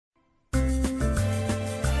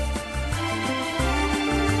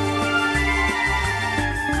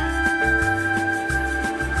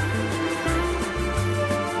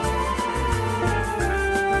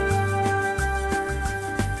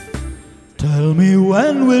Tell me,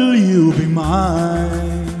 when will you be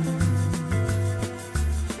mine?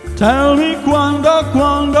 Tell me quando,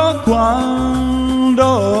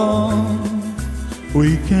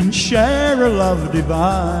 we can share a love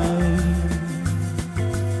divine.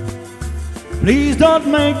 Please don't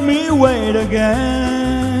make me wait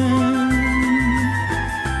again.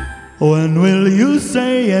 When will you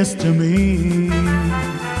say yes to me?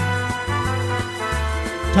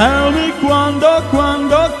 Tell me quando,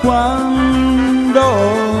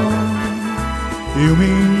 you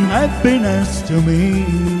mean happiness to me.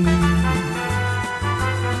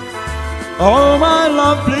 Oh my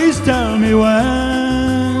love, please tell me when.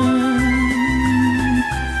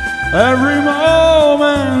 Every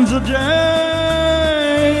moment's a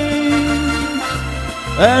day,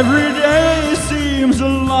 every day seems a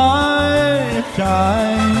lifetime.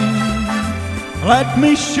 Let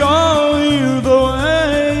me show you the way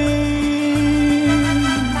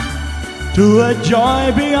to a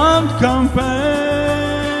joy beyond compare.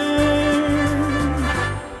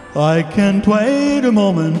 I can't wait a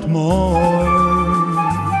moment more.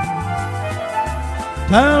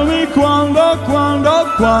 Tell me quando,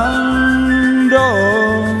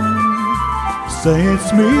 say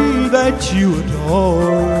it's me that you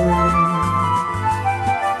adore.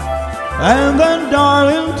 And then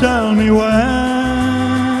darling, tell me when.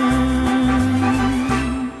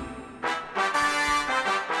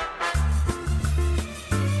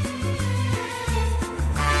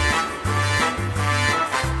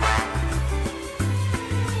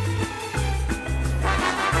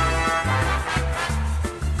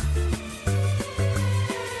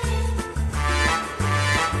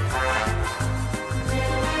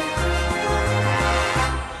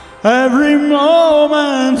 Every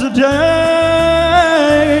moment's a day,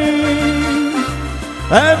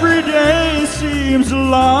 every day seems a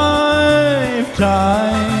lifetime.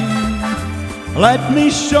 Let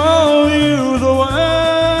me show you the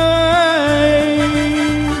way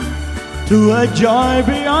to a joy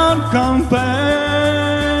beyond compare.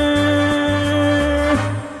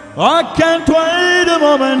 I can't wait a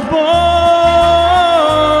moment more.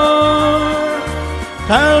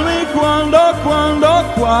 Tell me quando,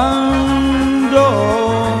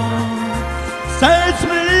 say it's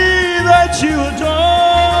me that you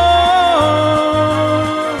adore.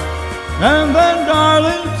 And then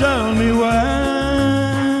darling, tell me when.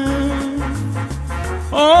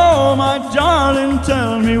 Oh my darling,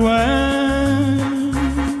 tell me when.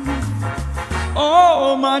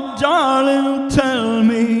 Oh my darling, tell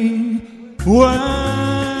me when.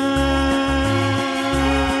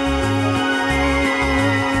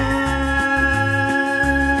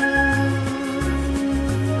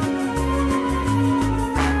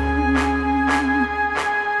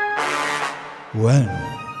 When?